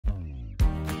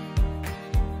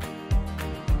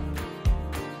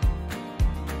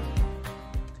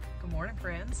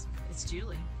it's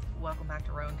Julie. Welcome back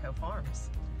to Row & Co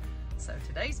Farms. So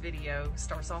today's video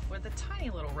starts off with a tiny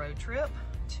little road trip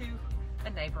to a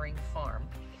neighboring farm.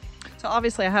 So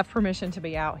obviously I have permission to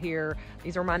be out here.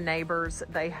 These are my neighbors.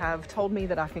 They have told me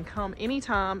that I can come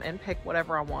anytime and pick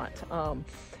whatever I want.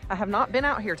 I have not been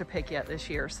out here to pick yet this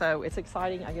year, so it's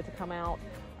exciting. I get to come out.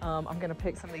 I'm gonna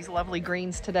pick some of these lovely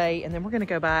greens today, and then we're gonna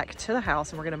go back to the house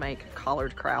and we're gonna make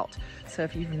collard kraut. So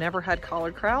if you've never had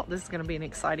collard kraut, this is gonna be an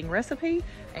exciting recipe,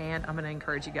 and I'm gonna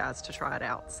encourage you guys to try it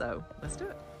out. So let's do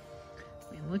it.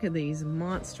 And look at these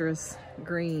monstrous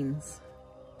greens.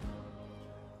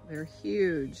 They're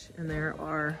huge, and there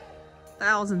are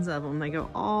thousands of them. They go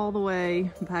all the way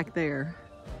back there.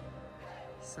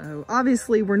 So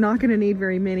obviously we're not gonna need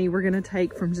very many. We're gonna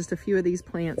take from just a few of these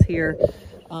plants here.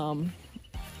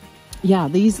 Yeah,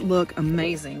 these look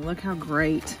amazing. Look how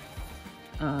great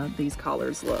these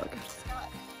collards look. Just got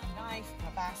a knife and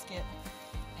a basket,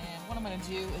 and what I'm gonna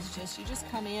do is you just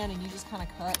come in and you just kind of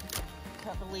cut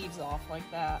the leaves off like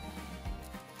that,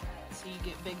 so you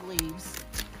get big leaves.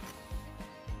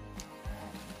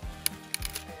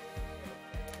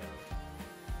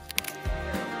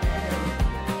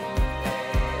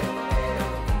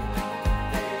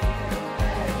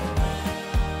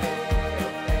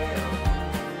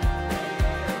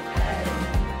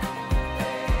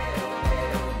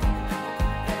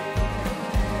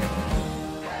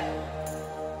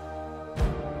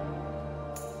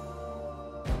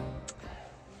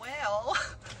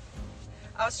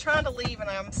 I was trying to leave and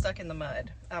I'm stuck in the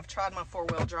mud. I've tried my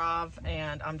four-wheel drive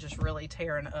and I'm just really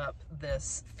tearing up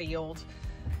this field.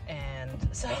 And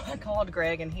so I called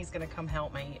Greg and he's gonna come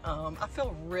help me. I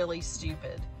feel really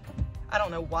stupid. I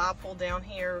don't know why I pulled down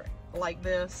here like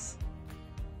this.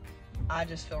 I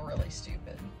just feel really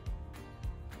stupid.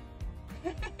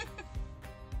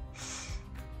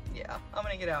 Yeah, I'm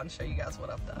gonna get out and show you guys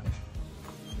what I've done.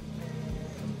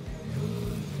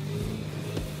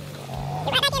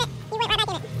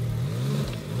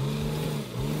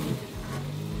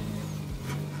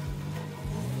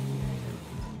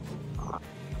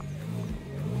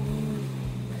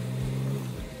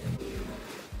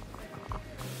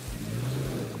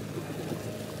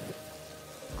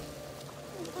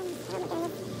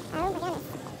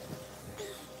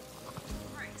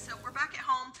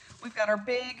 We've got our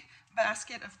big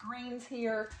basket of greens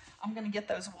here. I'm going to get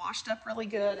those washed up really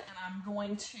good, and I'm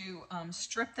going to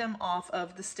strip them off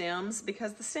of the stems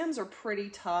because the stems are pretty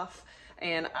tough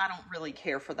and I don't really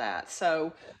care for that.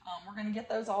 So we're going to get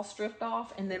those all stripped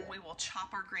off, and then we will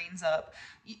chop our greens up.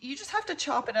 You just have to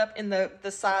chop it up in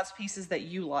the size pieces that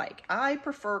you like. I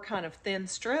prefer kind of thin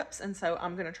strips, and so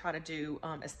I'm going to try to do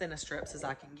as thin a strips as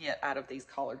I can get out of these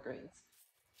collard greens.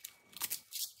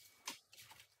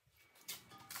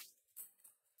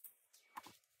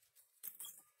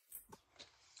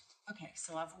 Okay,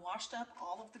 so I've washed up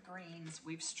all of the greens.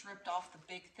 We've stripped off the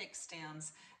big thick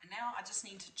stems, and now I just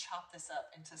need to chop this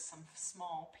up into some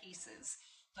small pieces.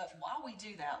 But while we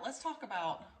do that, let's talk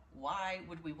about why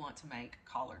would we want to make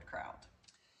collard kraut.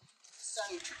 So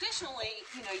traditionally,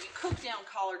 you cook down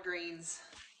collard greens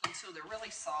until they're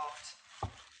really soft,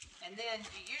 and then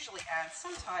you usually add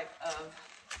some type of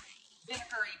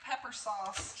vinegary pepper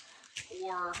sauce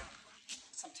or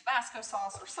some Tabasco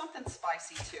sauce or something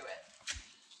spicy to it.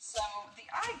 So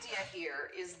the idea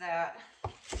here is that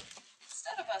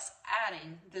instead of us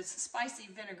adding this spicy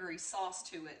vinegary sauce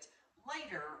to it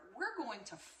later, we're going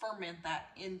to ferment that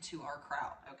into our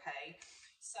kraut, okay?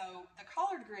 So the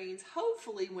collard greens,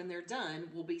 hopefully when they're done,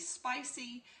 will be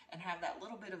spicy and have that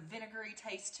little bit of vinegary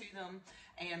taste to them,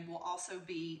 and will also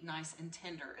be nice and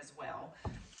tender as well.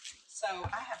 So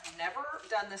I have never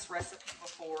done this recipe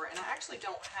before, and I actually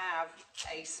don't have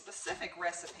a specific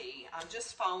recipe. I'm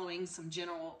just following some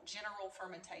general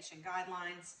fermentation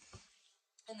guidelines,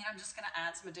 and then I'm just going to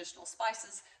add some additional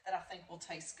spices that I think will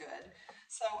taste good.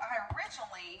 So I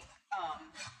originally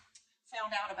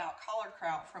found out about collard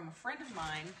kraut from a friend of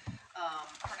mine.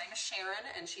 Her name is Sharon,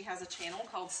 and she has a channel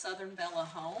called Southern Bella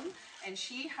Home, and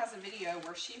she has a video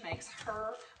where she makes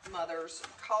her mother's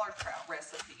collard kraut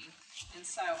recipe. And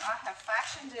so I have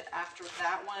fashioned it after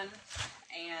that one,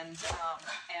 and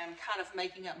am kind of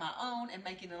making up my own and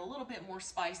making it a little bit more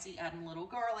spicy, adding a little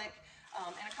garlic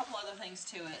and a couple other things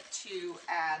to it to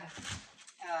add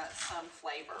some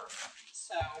flavor.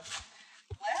 So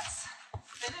let's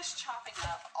finish chopping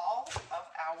up all of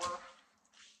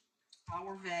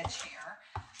our veg here,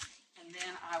 and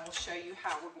then I will show you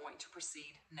how we're going to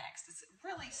proceed next. It's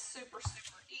really super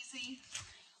easy.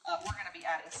 We're going to be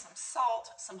adding some salt,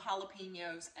 some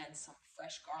jalapenos, and some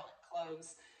fresh garlic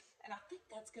cloves. And I think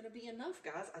that's going to be enough,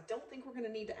 guys. I don't think we're going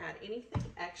to need to add anything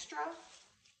extra.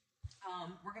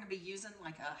 We're going to be using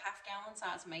like a half-gallon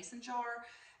size mason jar,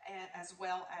 as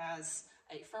well as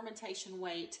a fermentation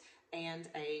weight and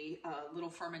a little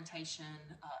fermentation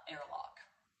airlock.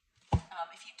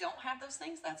 If you don't have those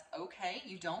things, that's okay.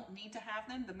 You don't need to have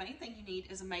them. The main thing you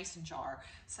need is a mason jar.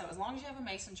 So as long as you have a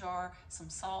mason jar, some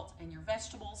salt, and your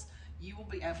vegetables, you will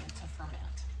be able to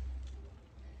ferment.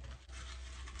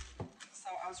 So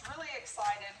I was really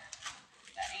excited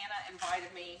that Anna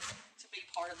invited me to be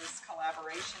part of this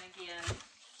collaboration again.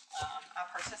 I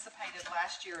participated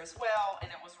last year as well, and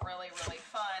it was really, really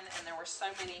fun, and there were so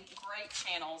many great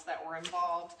channels that were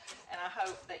involved, and I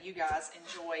hope that you guys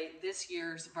enjoy this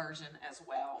year's version as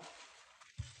well.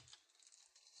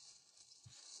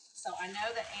 So I know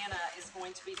that Anna is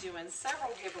going to be doing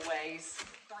several giveaways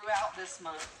throughout this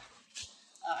month.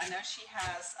 I know she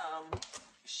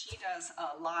does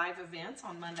live events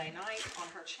on Monday night on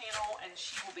her channel, and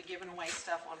she will be giving away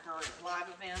stuff on her live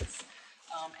events.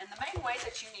 And the main way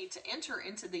that you need to enter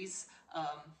into these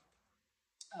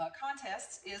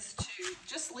contests is to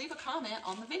just leave a comment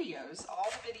on the videos. All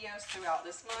the videos throughout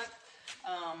this month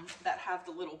that have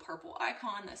the little purple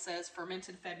icon that says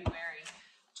Fermented February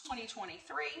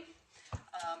 2023.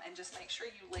 And just make sure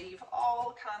you leave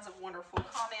all kinds of wonderful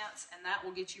comments, and that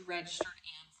will get you registered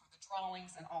in for the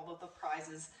drawings and all of the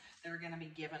prizes that are going to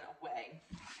be given away.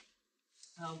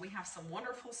 We have some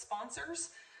wonderful sponsors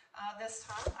this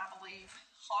time. I believe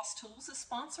Haas Tools is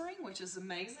sponsoring, which is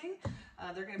amazing.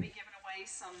 They're going to be giving away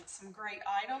some great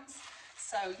items.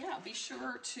 So yeah, be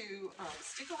sure to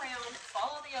stick around,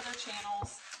 follow the other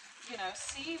channels,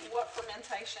 see what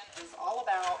fermentation is all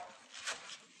about.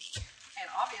 And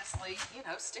obviously,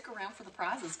 stick around for the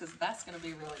prizes, because that's going to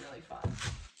be really, really fun.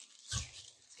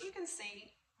 So you can see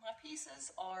my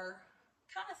pieces are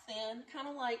kind of thin, kind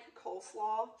of like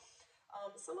coleslaw.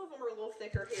 Some of them are a little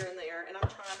thicker here and there, and I'm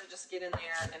trying to just get in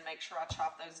there and make sure I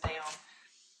chop those down.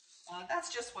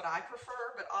 That's just what I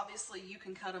prefer, but obviously you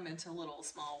can cut them into little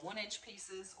small 1-inch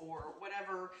pieces or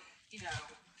whatever,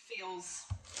 feels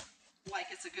like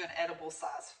it's a good edible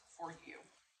size for you.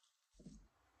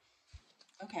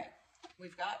 Okay,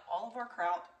 we've got all of our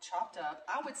kraut chopped up.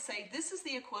 I would say this is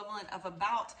the equivalent of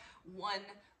about 1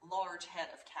 large head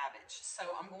of cabbage. So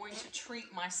I'm going to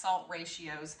treat my salt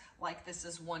ratios like this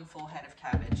is 1 full head of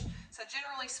cabbage. So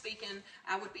generally speaking,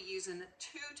 I would be using 2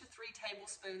 to 3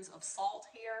 tablespoons of salt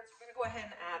here. We're going to go ahead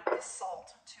and add the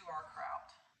salt to our kraut.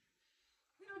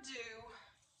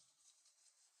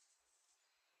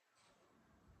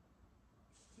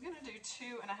 I'm going to do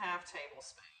 2.5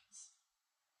 tablespoons.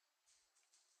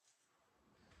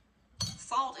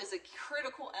 Salt is a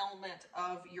critical element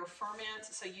of your ferment,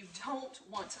 so you don't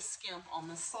want to skimp on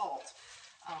the salt.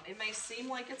 It may seem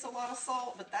like it's a lot of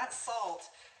salt, but that salt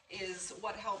is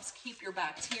what helps keep your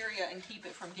bacteria and keep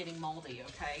it from getting moldy,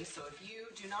 okay? So if you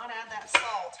do not add that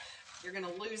salt, you're going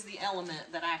to lose the element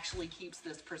that actually keeps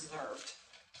this preserved.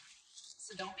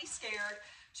 So don't be scared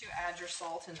to add your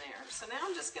salt in there. So now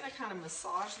I'm just going to kind of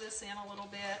massage this in a little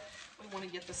bit. We want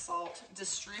to get the salt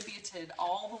distributed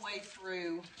all the way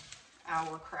through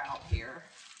our kraut here,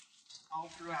 all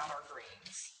throughout our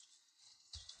greens.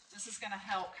 This is going to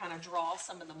help kind of draw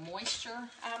some of the moisture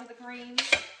out of the greens.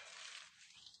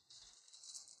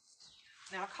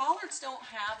 Now, collards don't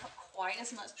have quite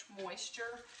as much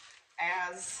moisture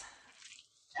as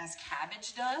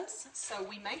cabbage does, so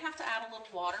we may have to add a little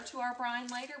water to our brine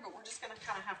later, but we're just going to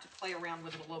kind of have to play around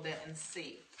with it a little bit and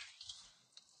see.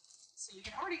 So you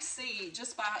can already see,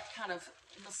 just by kind of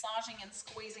massaging and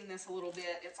squeezing this a little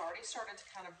bit, it's already started to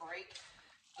kind of break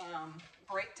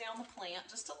down the plant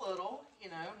just a little,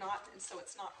 not so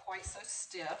it's not quite so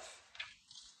stiff.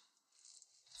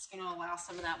 It's going to allow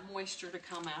some of that moisture to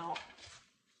come out,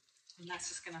 and that's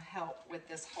just going to help with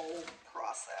this whole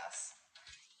process.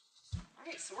 All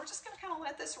right, so we're just going to kind of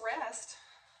let this rest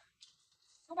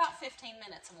for about 15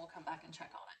 minutes, and we'll come back and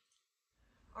check on it.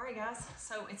 All right, guys,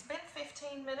 so it's been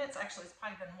 15 minutes. Actually, it's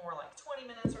probably been more like 20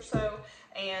 minutes or so,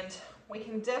 and we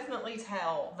can definitely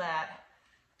tell that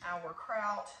our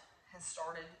kraut has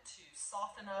started to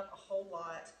soften up a whole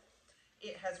lot.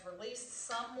 It has released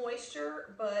some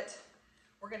moisture, but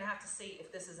we're going to have to see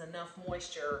if this is enough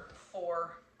moisture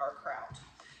for our kraut.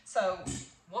 So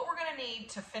what we're going to need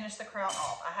to finish the kraut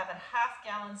off, I have a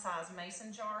half-gallon size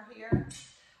mason jar here.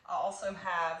 I also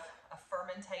have a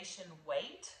fermentation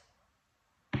weight.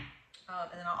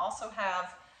 And then I also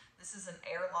have, this is an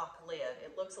airlock lid.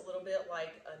 It looks a little bit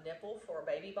like a nipple for a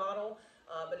baby bottle,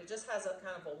 but it just has a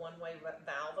kind of a one-way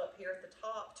valve up here at the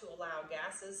top to allow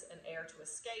gases and air to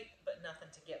escape, but nothing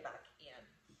to get back in.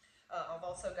 I've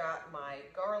also got my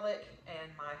garlic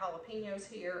and my jalapenos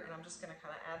here, and I'm just going to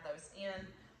kind of add those in.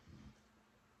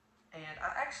 And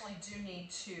I actually do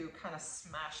need to kind of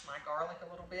smash my garlic a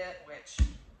little bit, which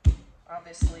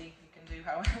obviously you can do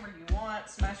however you want.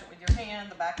 Smash it with your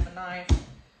hand, the back of the knife.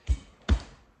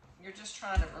 You're just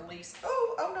trying to release.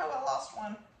 Oh no, I lost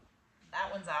one.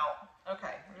 That one's out.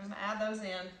 Okay, we're just gonna add those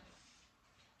in.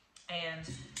 And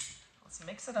let's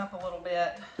mix it up a little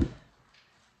bit.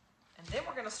 And then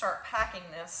we're gonna start packing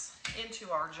this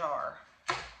into our jar.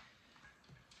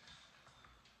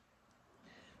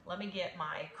 Let me get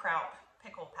my Kraut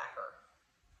pickle packer.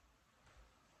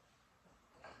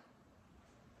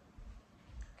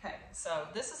 Okay, so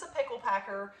this is a pickle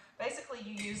packer. Basically,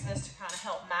 you use this to kind of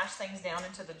help mash things down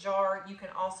into the jar. You can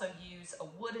also use a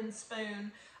wooden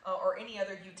spoon or any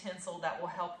other utensil that will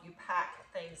help you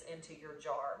pack things into your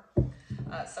jar.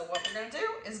 So what we're going to do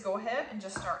is go ahead and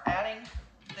just start adding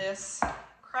this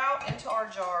Kraut into our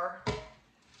jar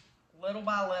little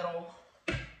by little.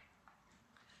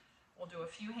 We'll do a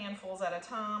few handfuls at a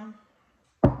time.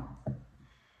 And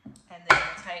then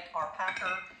we'll take our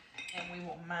packer and we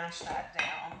will mash that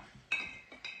down.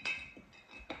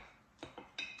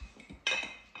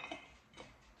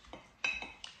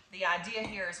 The idea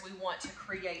here is we want to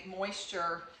create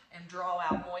moisture and draw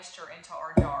out moisture into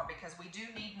our jar because we do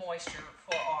need moisture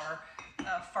for our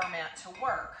ferment to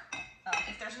work.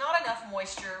 If there's not enough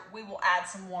moisture, we will add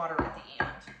some water at the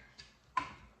end.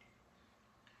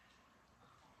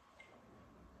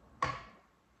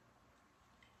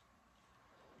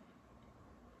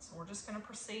 So we're just going to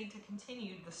proceed to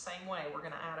continue the same way. We're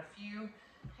going to add a few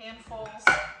handfuls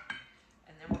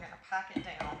and then we're going to pack it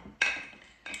down.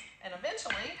 And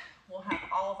eventually we'll have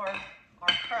all of our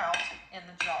Kraut in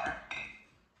the jar.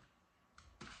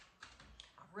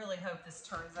 I really hope this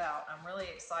turns out. I'm really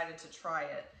excited to try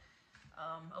it.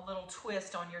 A little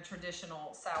twist on your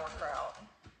traditional sauerkraut.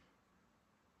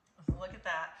 Look at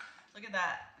that. Look at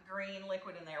that green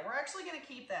liquid in there. We're actually going to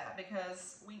keep that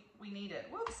because we need it.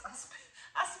 Whoops,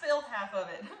 I spilled half of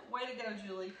it. Way to go,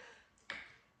 Julie.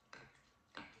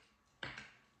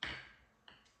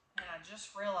 And I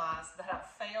just realized that I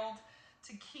failed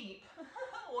to keep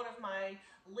one of my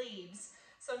leaves.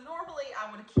 So normally I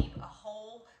would keep a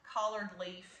whole collared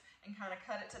leaf and kind of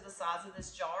cut it to the size of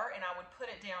this jar, and I would put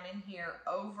it down in here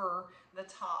over the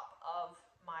top of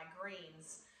my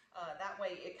greens. That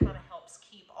way it kind of helps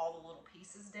keep all the little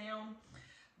pieces down.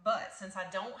 But since I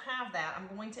don't have that, I'm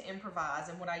going to improvise.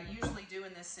 And what I usually do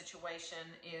in this situation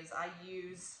is I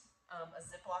use a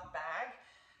Ziploc bag,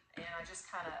 and I just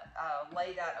kind of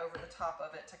lay that over the top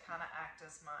of it to kind of act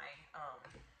as my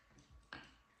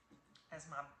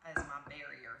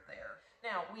barrier there.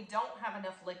 Now, we don't have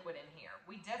enough liquid in here.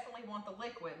 We definitely want the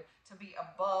liquid to be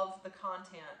above the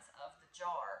contents of the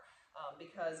jar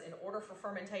because in order for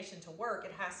fermentation to work,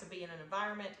 it has to be in an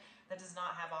environment that does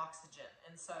not have oxygen.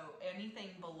 And so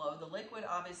anything below the liquid,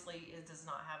 obviously, it does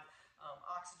not have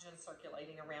oxygen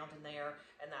circulating around in there,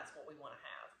 and that's what we want to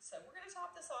have. So we're going to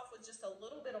top this off with just a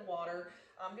little bit of water.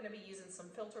 I'm going to be using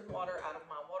some filtered water out of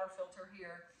my water filter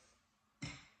here.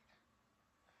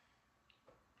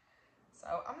 So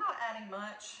I'm not adding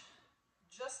much,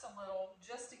 just a little,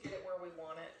 just to get it where we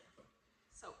want it.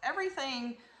 So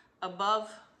everything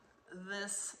above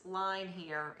this line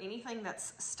here, anything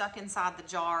that's stuck inside the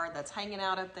jar, that's hanging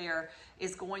out up there,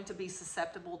 is going to be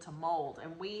susceptible to mold.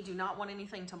 And we do not want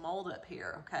anything to mold up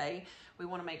here, okay? We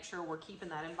want to make sure we're keeping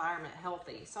that environment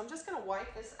healthy. So I'm just going to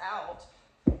wipe this out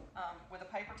with a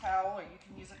paper towel, or you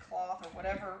can use a cloth or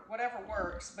whatever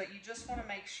works, but you just want to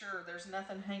make sure there's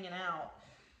nothing hanging out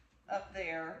up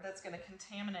there that's going to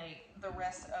contaminate the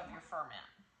rest of your ferment.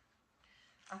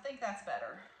 I think that's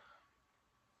better.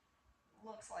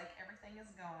 Looks like everything is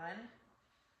gone.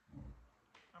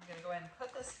 I'm going to go ahead and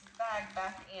put this bag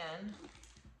back in.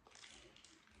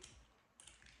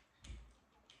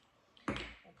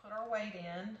 We'll put our weight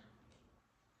in,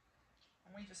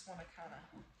 and we just want to kind of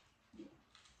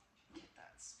get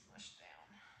that smushed down.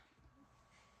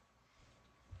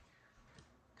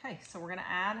 Okay, so we're going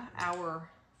to add our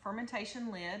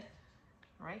fermentation lid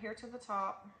right here to the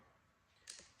top.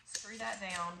 Screw that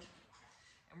down.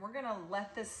 And we're going to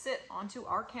let this sit onto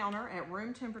our counter at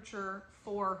room temperature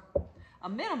for a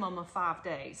minimum of 5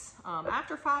 days.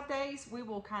 After 5 days, we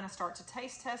will kind of start to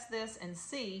taste test this and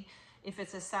see if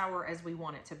it's as sour as we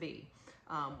want it to be.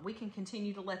 We can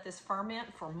continue to let this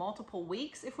ferment for multiple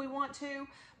weeks if we want to,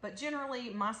 but generally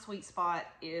my sweet spot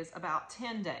is about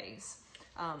 10 days.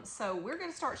 So we're going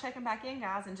to start checking back in,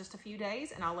 guys, in just a few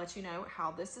days, and I'll let you know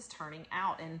how this is turning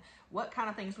out and what kind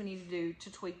of things we need to do to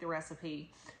tweak the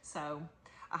recipe. So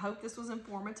I hope this was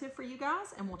informative for you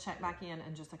guys, and we'll check back in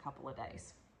just a couple of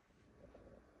days.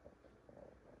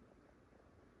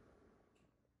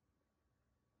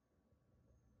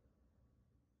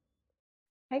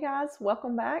 Hey guys,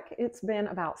 welcome back. It's been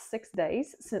about 6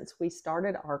 days since we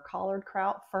started our collared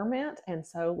kraut ferment, and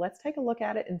so let's take a look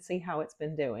at it and see how it's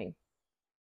been doing.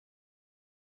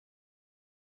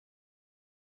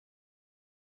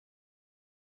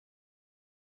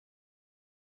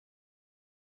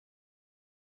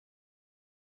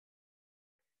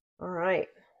 All right,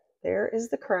 there is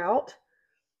the kraut.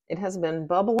 It has been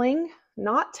bubbling,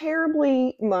 not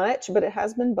terribly much, but it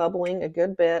has been bubbling a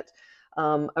good bit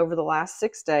over the last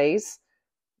 6 days.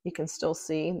 You can still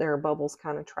see there are bubbles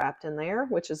kind of trapped in there,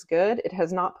 which is good. It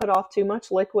has not put off too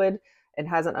much liquid. It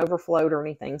hasn't overflowed or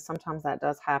anything. Sometimes that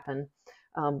does happen.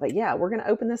 But yeah, we're going to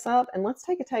open this up and let's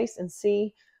take a taste and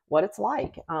see what it's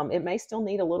like. It may still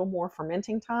need a little more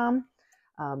fermenting time,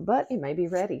 but it may be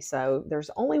ready. So there's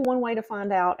only one way to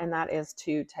find out, and that is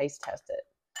to taste test it.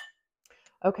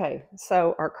 Okay,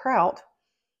 so our kraut,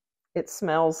 it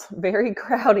smells very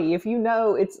krauty. If you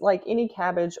know, it's like any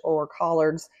cabbage or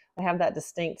collards, they have that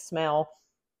distinct smell.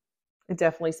 It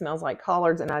definitely smells like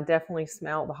collards, and I definitely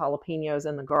smell the jalapenos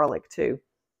and the garlic too.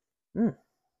 All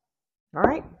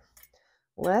right,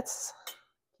 let's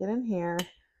get in here.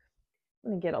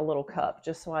 I'm going to get a little cup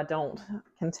just so I don't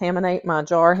contaminate my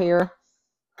jar here.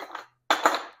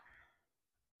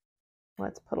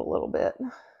 Let's put a little bit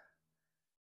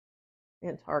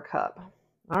into our cup.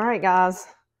 All right, guys,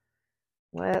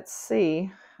 let's see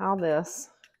how this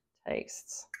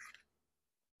tastes.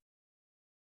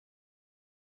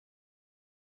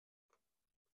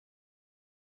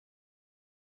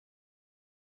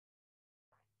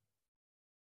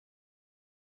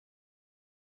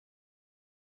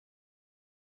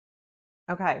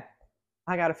 Okay,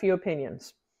 I got a few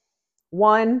opinions.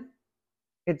 One,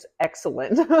 it's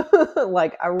excellent.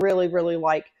 Like, I really, really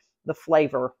like the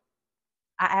flavor.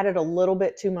 I added a little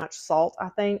bit too much salt, I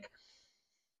think.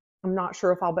 I'm not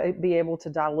sure if I'll be able to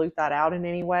dilute that out in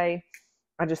any way.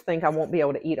 I just think I won't be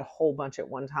able to eat a whole bunch at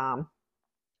one time,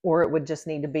 or it would just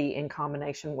need to be in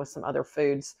combination with some other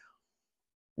foods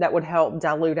that would help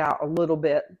dilute out a little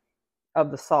bit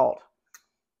of the salt.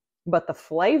 But the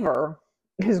flavor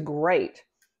is great.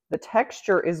 The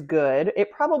texture is good.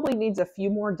 It probably needs a few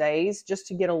more days just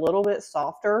to get a little bit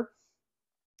softer,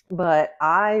 but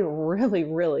I really,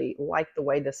 really like the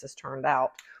way this has turned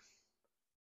out.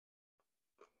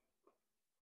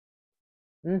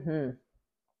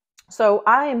 So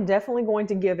I am definitely going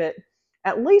to give it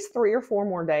at least 3 or 4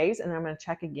 more days, and then I'm going to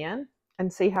check again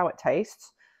and see how it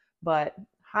tastes. But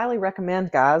highly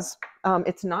recommend, guys.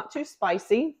 It's not too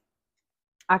spicy.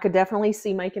 I could definitely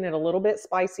see making it a little bit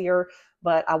spicier,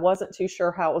 but I wasn't too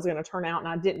sure how it was going to turn out, and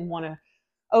I didn't want to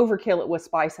overkill it with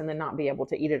spice and then not be able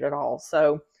to eat it at all.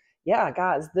 So yeah,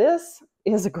 guys, this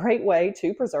is a great way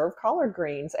to preserve collard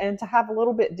greens and to have a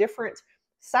little bit different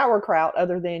sauerkraut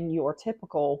other than your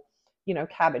typical,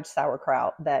 cabbage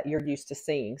sauerkraut that you're used to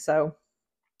seeing. So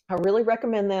I really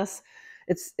recommend this.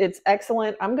 It's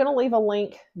excellent. I'm going to leave a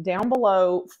link down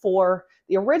below for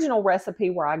the original recipe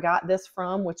where I got this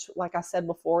from, which, like I said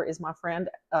before, is my friend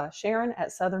Sharon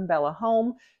at Southern Bella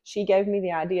Home. She gave me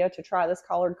the idea to try this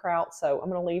collared kraut, so I'm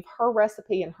going to leave her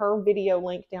recipe and her video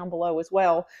link down below as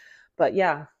well. But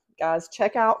yeah, guys,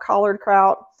 check out collared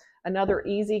kraut. Another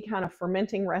easy kind of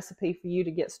fermenting recipe for you to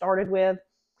get started with.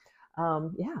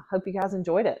 Yeah, hope you guys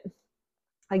enjoyed it.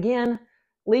 Again,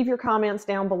 leave your comments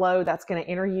down below. That's going to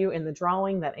enter you in the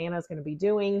drawing that Anna's going to be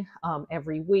doing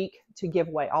every week to give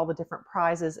away all the different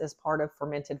prizes as part of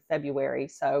Fermented February.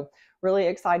 So really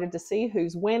excited to see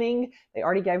who's winning. They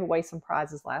already gave away some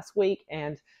prizes last week,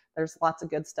 and there's lots of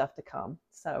good stuff to come.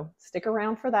 So stick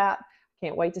around for that.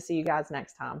 Can't wait to see you guys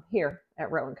next time here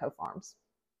at Row & Co Farms.